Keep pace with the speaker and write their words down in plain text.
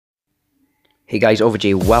Hey guys,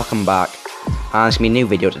 OverG, welcome back. And it's going to be a new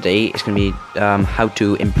video today. It's going to be how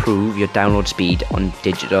to improve your download speed on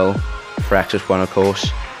digital for Xbox One, of course.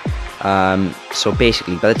 So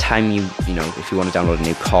basically, by the time you know, if you want to download a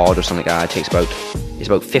new COD or something like that, it's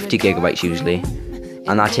about 50 gigabytes usually,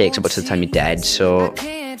 and that takes about to the time you're dead. So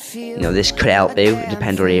this could help you. It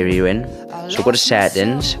depends what area you're in. So go to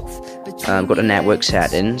settings, go to network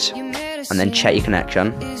settings, and then check your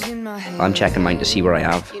connection. I'm checking mine to see where I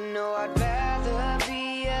have.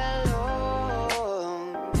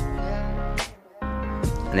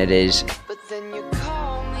 And it is,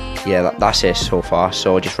 yeah, that's it so far.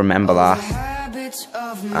 So just remember that,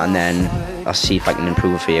 and then I'll see if I can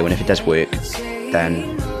improve it for you. And if it does work,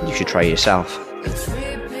 then you should try it yourself.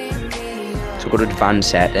 So go to advanced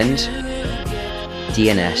settings,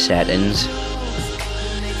 DNS settings,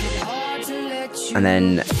 and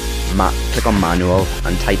then click on manual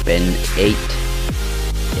and type in 8,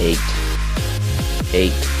 8,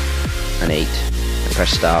 8, and 8, and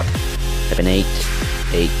press start. Type in 8,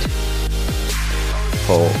 8,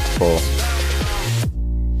 4, 4.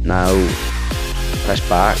 Now press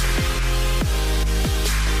back.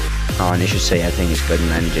 Oh, and it should say everything is good, and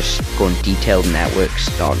then just go on detailed networks.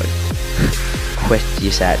 Quit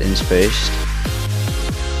your settings first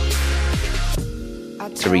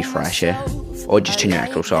to refresh it, or just turn your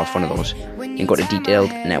Xbox off, one of those. You can go to detailed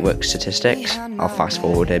network statistics. I'll fast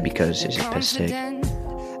forward it because it's a piss take.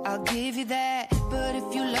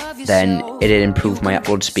 Then it'll improve my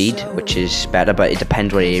upload speed, which is better, but it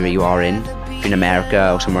depends what area you are in. If you're in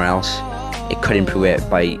America or somewhere else, it could improve it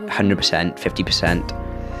by 100%,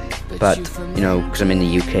 50%. But because I'm in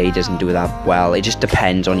the UK, it doesn't do that well. It just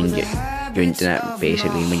depends on your internet,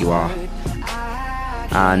 basically, where you are.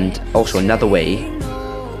 And also another way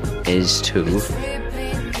is to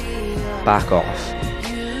back off.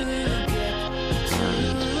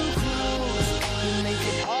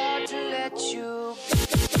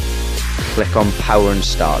 Click on power and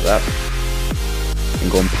startup, and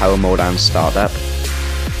go on power mode and startup,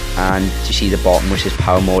 and you see the bottom which is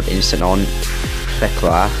power mode instant on. Click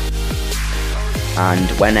that, and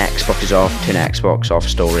when Xbox is off, turn Xbox off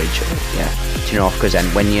storage. Turn it off, because then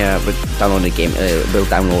when you're downloading a game, it will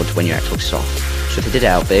download when your Xbox is off. So if it did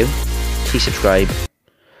help you, please subscribe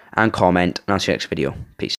and comment, and I'll see you next video.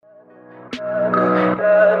 Peace.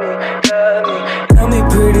 Tell me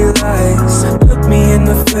pretty lies, look me in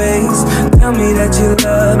the face, tell me that you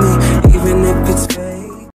love me, even if it's fake.